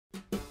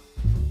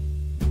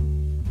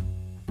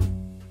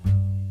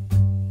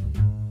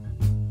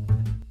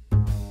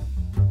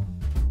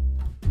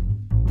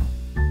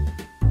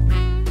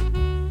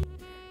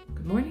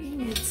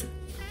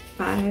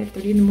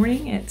5:30 in the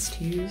morning. It's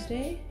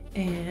Tuesday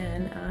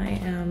and I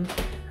am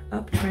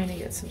up trying to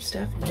get some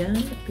stuff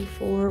done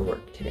before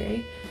work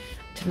today.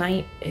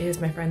 Tonight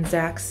is my friend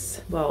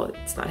Zach's, well,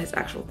 it's not his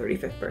actual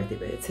 35th birthday,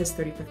 but it's his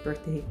 35th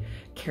birthday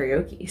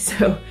karaoke.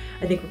 So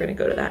I think we're gonna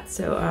go to that.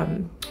 So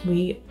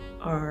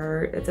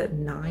it's at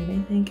 9,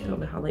 I think. I don't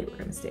know how late we're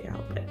gonna stay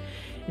out, but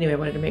anyway, I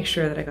wanted to make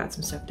sure that I got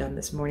some stuff done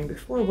this morning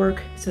before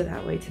work, so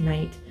that way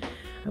tonight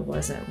I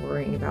wasn't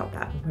worrying about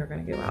that when we were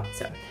gonna go out.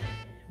 So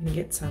I'm gonna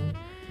get some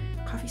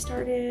coffee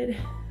started.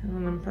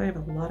 I'm probably have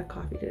a lot of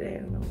coffee today. I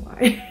don't know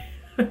why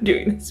I'm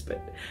doing this,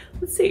 but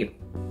let's see.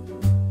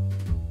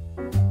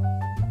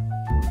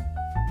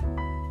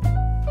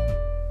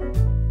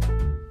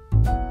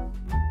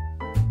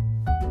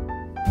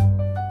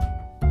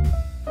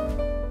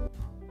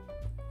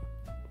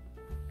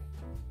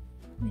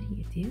 What are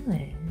you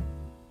doing?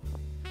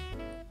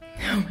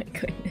 Oh my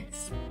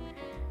goodness.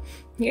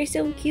 You're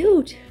so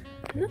cute.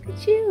 Look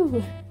at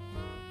you.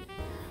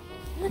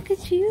 Look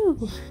at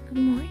you. Good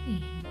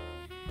morning.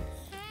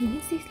 You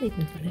can stay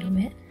sleeping for a little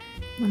bit.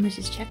 Mama's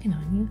just checking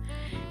on you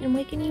and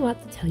waking you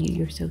up to tell you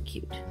you're so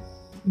cute.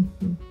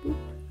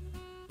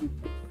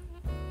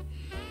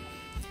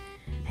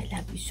 I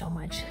love you so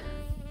much.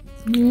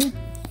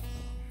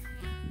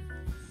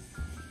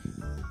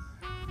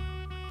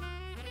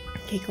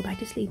 Okay, go back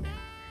to sleep.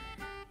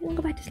 You want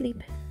to go back to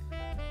sleep?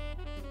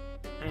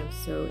 I am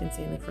so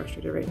insanely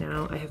frustrated right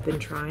now. I have been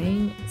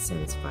trying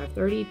since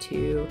 5:30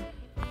 to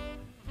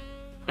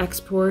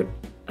export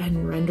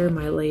and render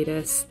my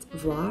latest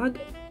vlog,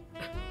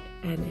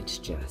 and it's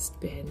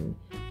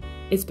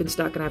been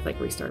stuck, and I've like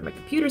restarted my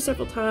computer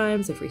several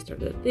times. I've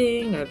restarted the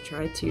thing. I've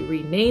tried to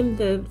rename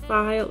the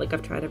file. Like,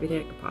 I've tried everything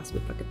I could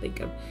possibly fucking think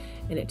of,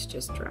 and it's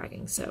just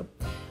dragging. So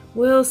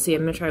we'll see.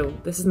 I'm gonna try.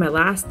 This is my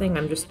last thing.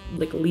 I'm just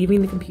like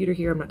leaving the computer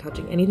here. I'm not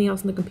touching anything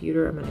else on the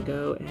computer. I'm gonna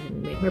go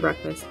and make my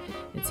breakfast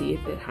and see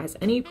if it has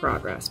any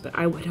progress. But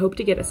I would hope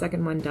to get a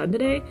second one done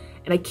today,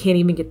 and I can't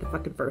even get the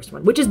fucking first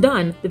one, which is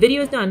done. The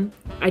video is done.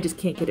 I just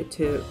can't get it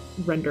to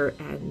render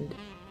and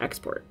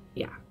export.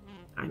 Yeah,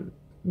 I'm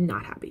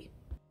not happy.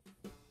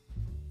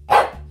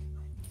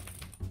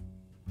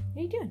 What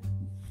are you doing?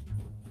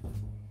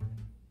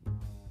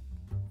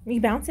 Are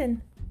you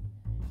bouncing?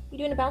 You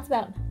doing a bounce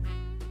about?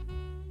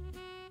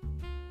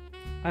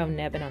 Oh,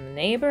 nebbing on the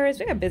neighbors.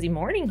 We got a busy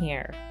morning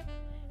here.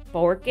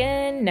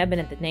 Forking, nebbing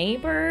at the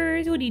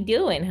neighbors. What are you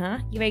doing, huh?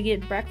 You ready to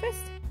get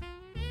breakfast?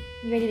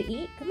 You ready to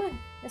eat? Come on,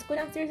 let's go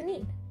downstairs and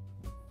eat.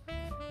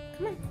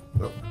 Come on.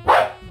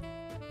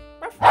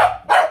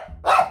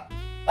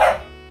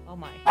 Oh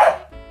my.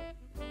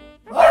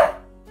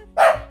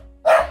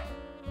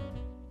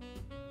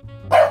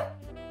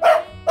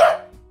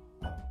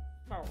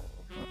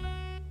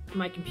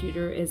 My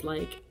computer is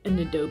like an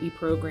Adobe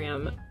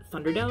program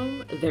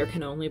Thunderdome. There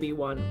can only be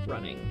one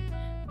running.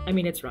 I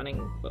mean, it's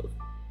running both,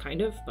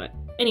 kind of, but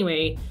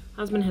anyway,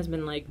 husband has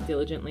been like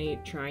diligently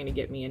trying to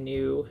get me a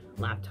new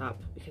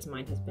laptop because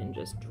mine has been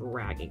just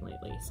dragging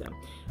lately. So,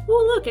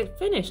 oh look, it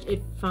finished.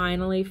 It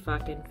finally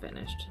fucking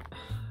finished.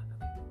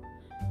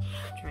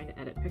 I'm trying to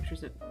edit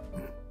pictures of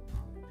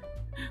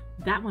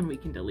that one we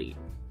can delete.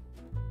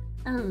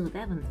 Oh,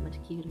 that one's much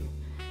cuter.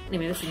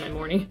 Anyway, this is my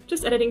morning.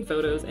 Just editing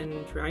photos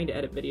and trying to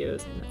edit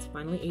videos, and that's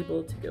finally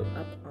able to go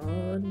up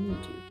on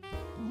YouTube.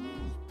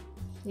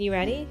 You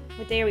ready?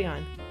 What day are we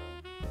on?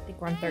 I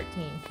think we're on 13.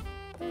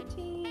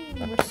 13!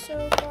 We're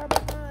so far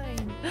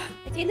behind.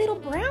 It's a little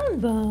brown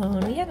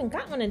bone. We haven't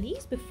got one of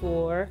these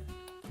before.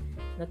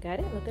 Look at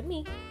it. Look at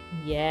me.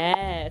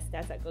 Yes,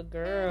 that's a good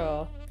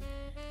girl.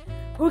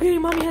 Okay,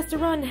 mommy has to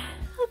run.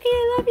 Okay,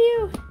 I love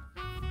you.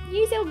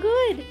 You're so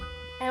good.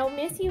 I'll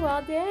miss you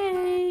all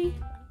day.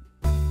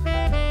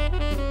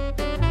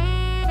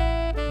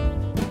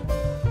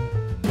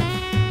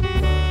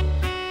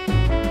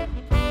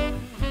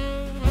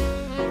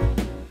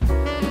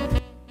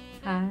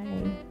 Hi,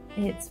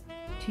 it's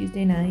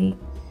Tuesday night.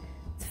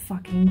 It's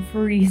fucking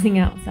freezing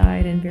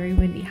outside and very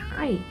windy.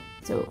 Hi.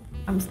 So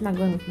I'm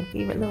snuggling with my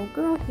favorite little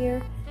girl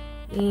here,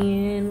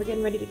 and we're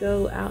getting ready to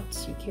go out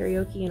to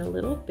karaoke in a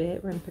little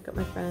bit. We're gonna pick up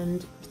my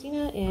friend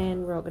Christina,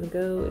 and we're all gonna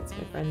go. It's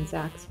my friend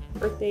Zach's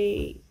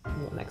birthday.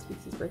 Well, next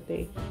week's his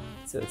birthday,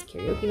 so it's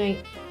karaoke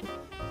night.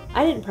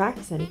 I didn't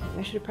practice anything.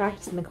 I should have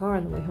practiced in the car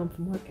on the way home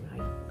from work, and I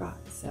forgot.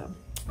 So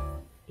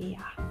yeah,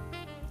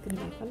 it's gonna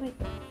be a fun night.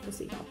 We'll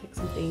see. I'll pick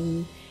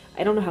something.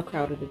 I don't know how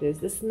crowded it is.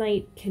 This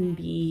night can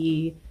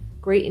be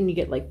great and you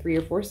get like 3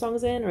 or 4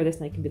 songs in, or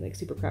this night can be like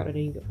super crowded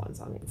and you get 1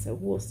 song in. So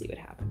we'll see what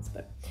happens.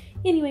 But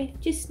anyway,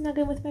 just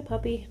snuggling with my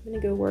puppy. I'm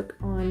gonna go work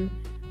on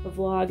a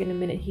vlog in a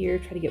minute here.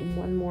 Try to get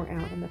 1 more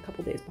out. I'm a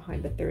couple days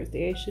behind, but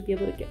Thursday I should be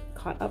able to get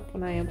caught up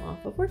when I am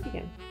off of work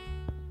again.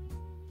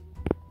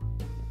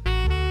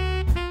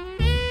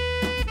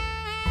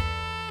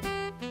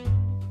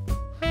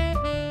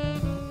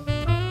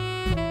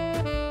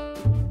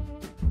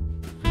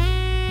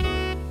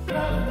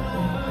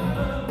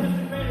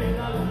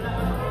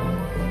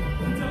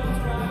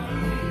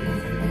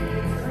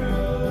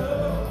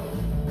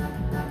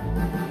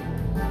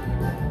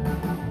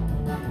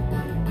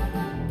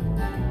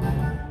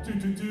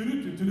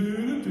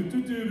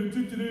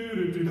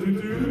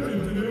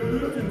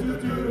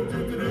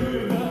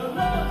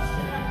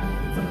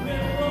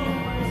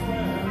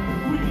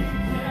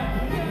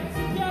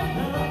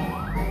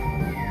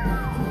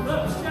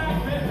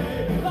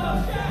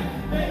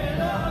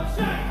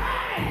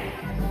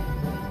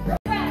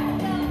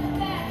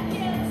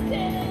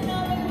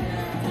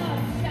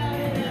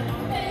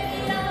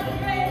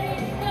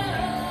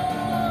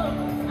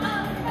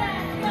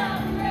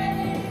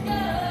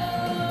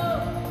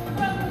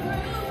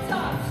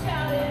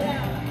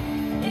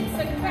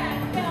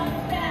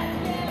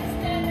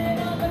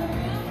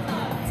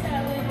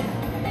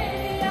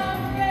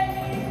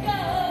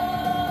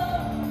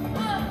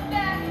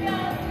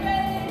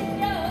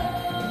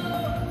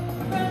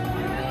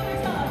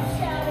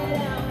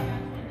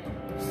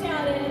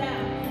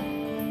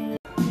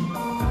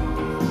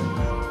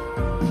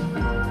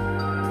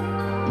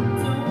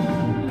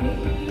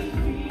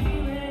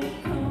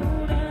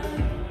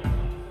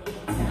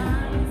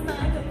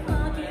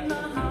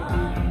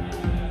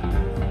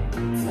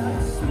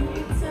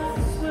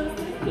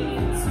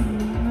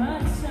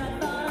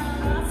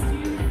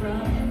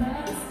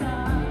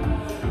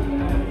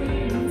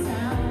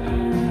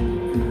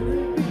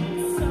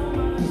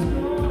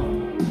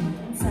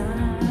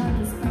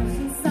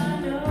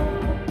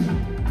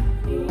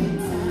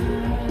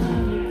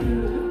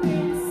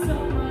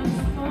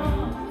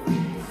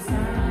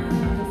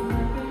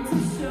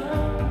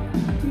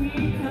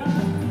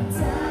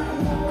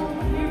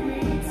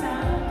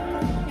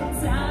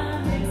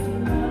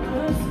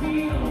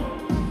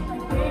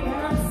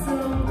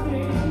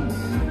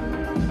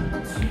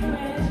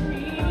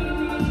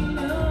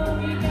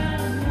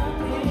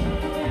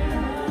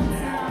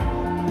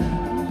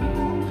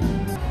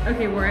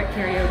 Okay, we're at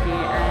karaoke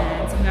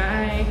and some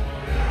guy,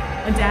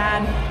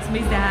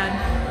 somebody's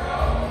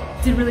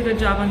dad, did a really good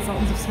job on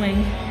Sultans of Swing,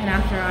 and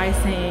after I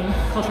sang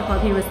Culture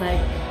Club, he was like,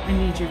 I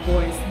need your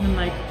voice. And I'm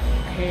like,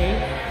 okay.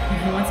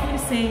 And he wants me to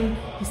sing,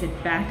 he said,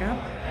 Back Up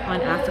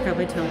on Africa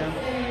by Toto,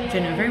 which I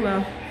know very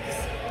well.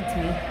 That's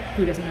me.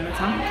 Who doesn't know that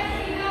song?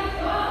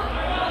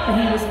 But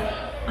he was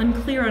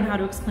unclear on how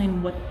to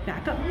explain what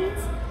backup means.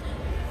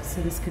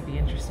 So this could be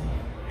interesting.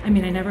 I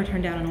mean, I never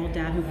turned down an old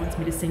dad who wants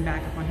me to sing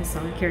backup on his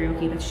song at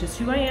karaoke. That's just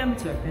who I am.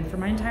 It's who I've been for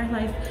my entire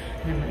life,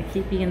 and I'm gonna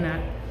keep being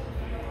that.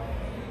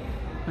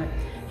 But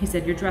he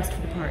said, you're dressed for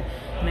the part.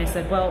 And I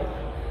said, well,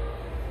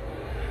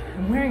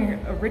 I'm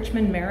wearing a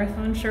Richmond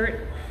Marathon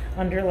shirt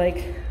under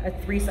like a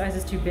 3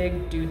 sizes too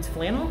big dude's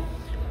flannel.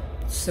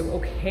 So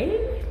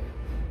okay,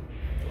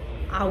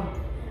 I'll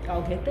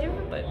get there,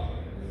 but.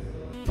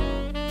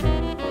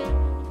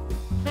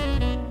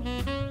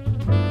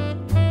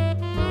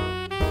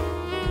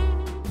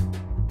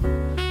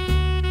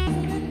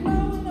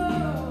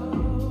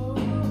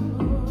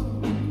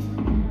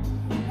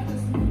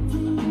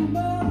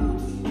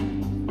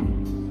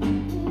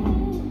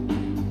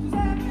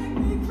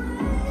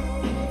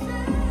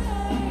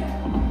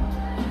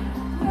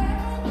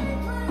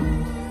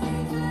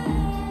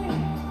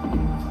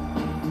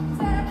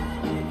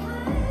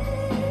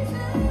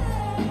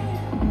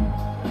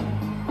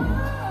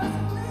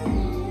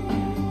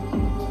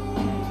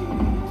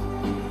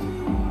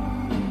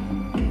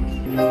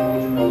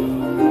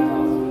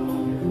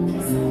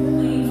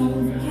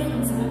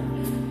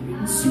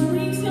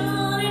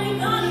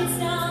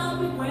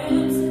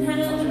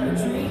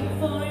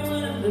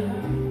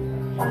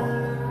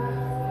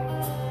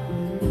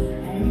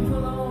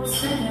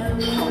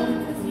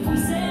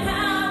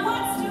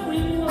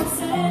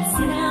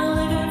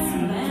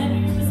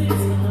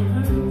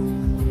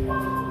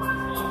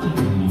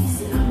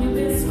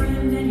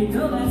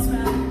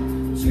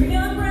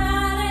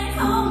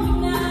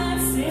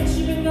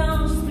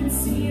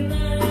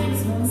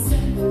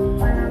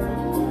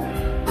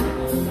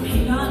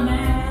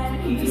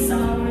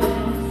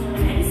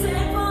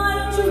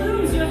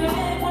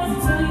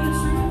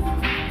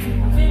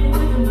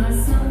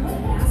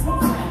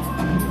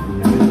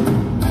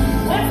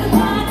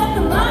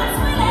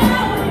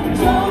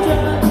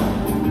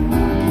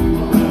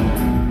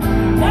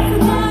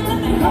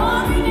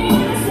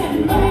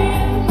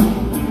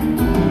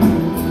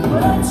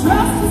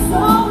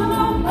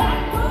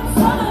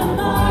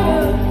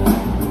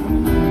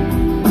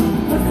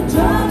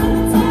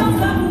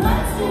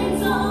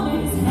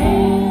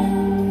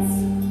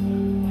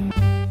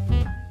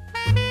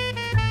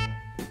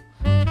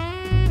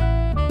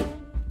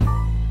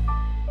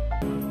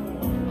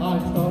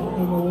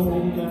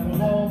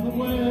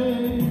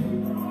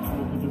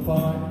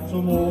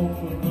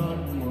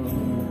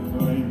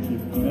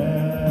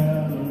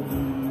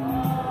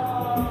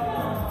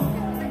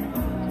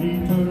 He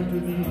turned to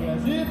me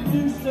as if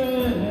to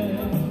say,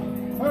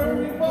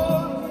 hurry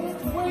boy,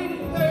 it's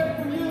waiting there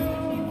for you.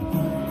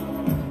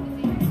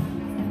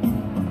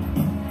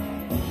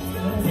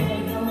 Don't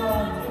take no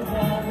long to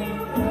have me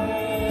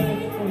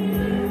pray for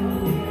you.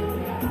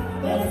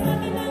 There's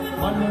nothing that I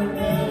wonder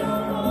that I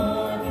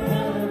want to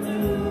ever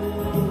do.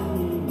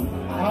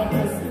 I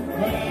guess the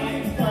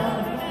rain's down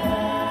in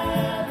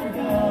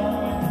Africa.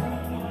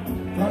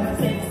 Gonna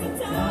take some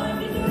time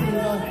to do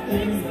the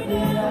things we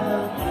did all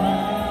the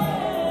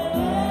time.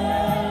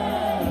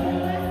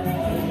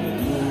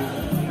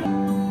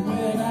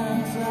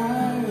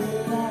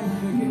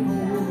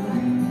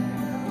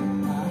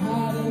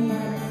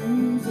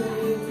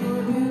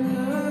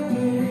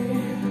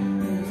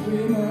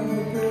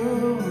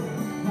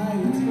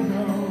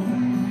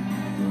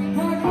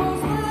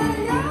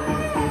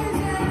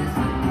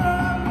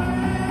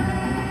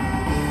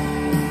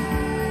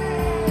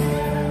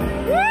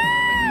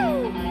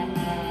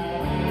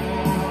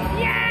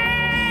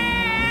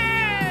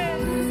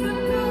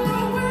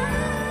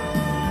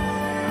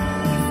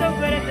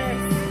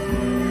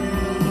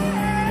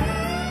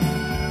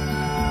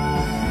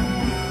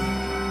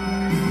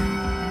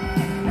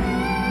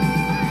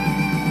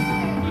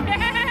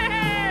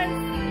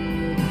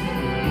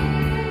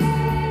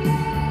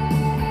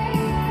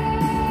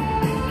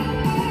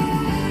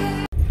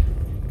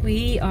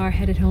 are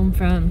headed home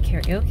from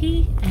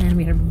karaoke, and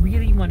we had a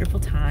really wonderful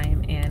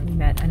time, and we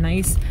met a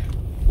nice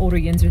older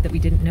Yinzer that we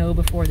didn't know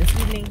before this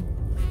evening.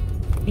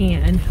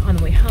 And on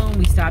the way home,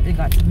 we stopped and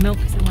got some milk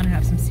because I want to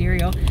have some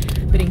cereal.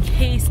 But in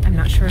case, I'm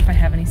not sure if I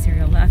have any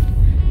cereal left,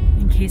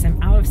 in case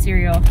I'm out of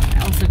cereal,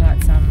 I also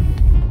got some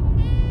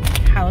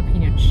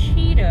jalapeno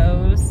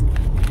Cheetos,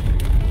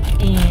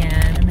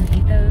 and I'm gonna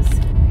eat those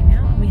right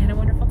now. And we had a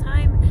wonderful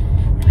time,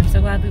 and I'm so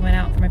glad we went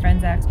out for my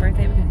friend Zach's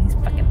birthday because he's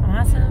fucking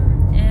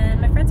awesome,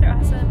 and my friends are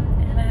awesome,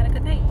 and I had a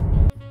good night.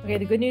 Okay,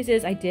 the good news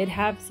is I did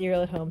have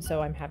cereal at home,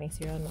 so I'm having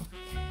cereal and milk.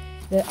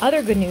 The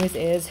other good news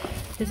is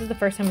this is the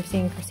first time I've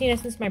seen Christina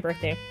since my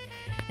birthday,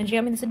 and she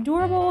got me this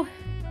adorable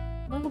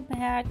little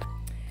bag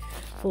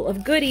full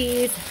of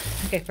goodies.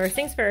 Okay, first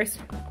things first,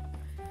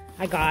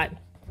 I got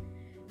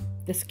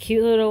this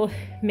cute little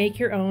make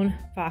your own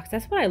box.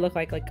 That's what I look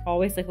like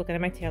always like looking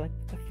at my tail like,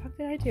 what the fuck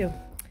did I do?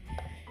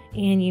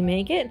 And you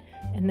make it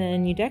and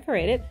then you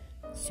decorate it.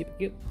 Super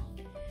cute.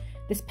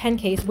 This pen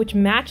case, which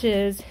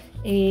matches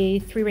a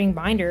 3-ring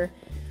binder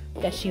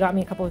that she got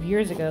me a couple of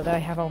years ago that I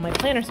have all my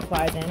planner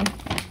supplies in.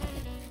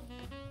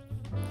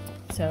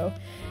 So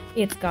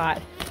it's got,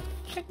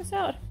 check this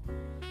out,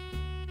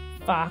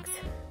 Fox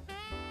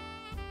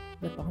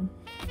lip balm,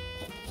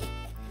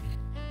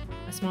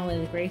 a small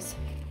Lily Grace,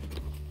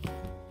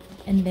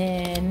 and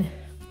then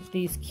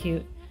these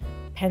cute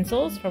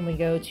pencils from when we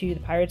go to the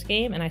Pirates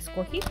game and I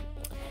score keep,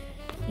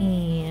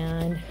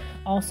 and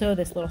also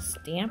this little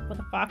stamp with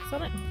a fox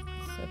on it.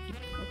 So keep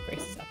Lily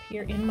Grace up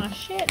here in my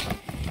shit.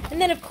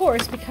 And then of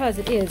course, because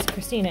it is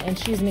Christina and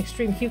she's an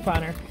extreme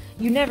couponer,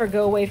 you never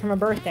go away from a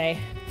birthday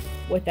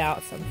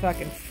without some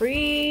fucking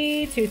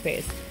free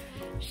toothpaste.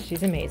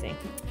 She's amazing.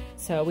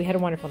 So we had a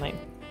wonderful night.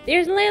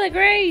 There's Layla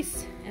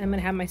Grace! And I'm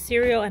gonna have my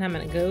cereal and I'm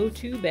gonna go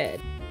to bed.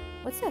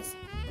 What's this?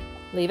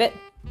 Leave it.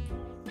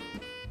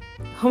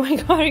 Oh my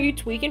god, are you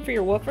tweaking for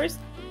your woofers?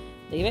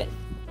 Leave it.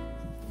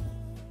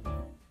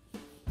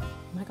 Oh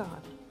my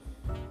god.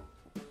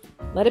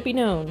 Let it be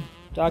known,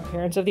 dog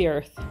parents of the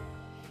earth.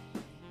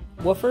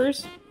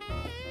 Woofers,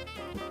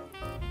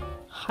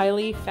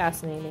 highly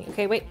fascinating.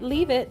 Okay, wait,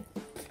 leave it.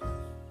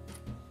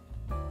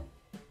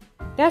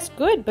 That's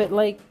good, but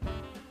like,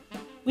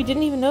 we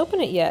didn't even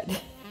open it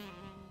yet.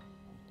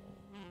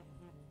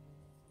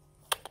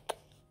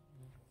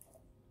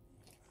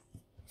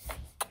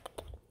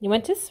 You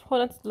want this?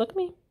 Hold on, look at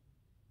me.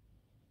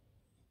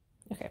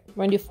 Okay,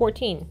 we're gonna do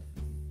 14.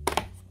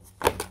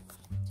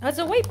 That's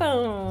a white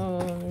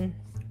bone.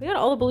 We got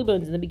all the blue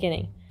bones in the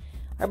beginning.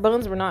 Our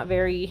bones were not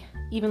very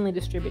evenly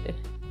distributed.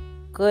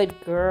 Good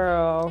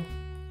girl.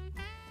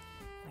 Oh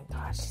my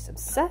gosh, she's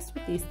obsessed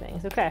with these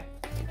things. Okay.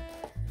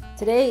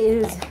 Today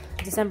is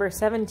December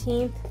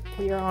 17th.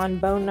 We are on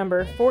bone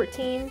number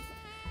 14.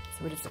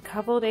 So we're just a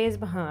couple of days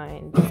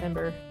behind.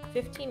 December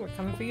 15th, we're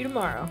coming for you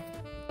tomorrow.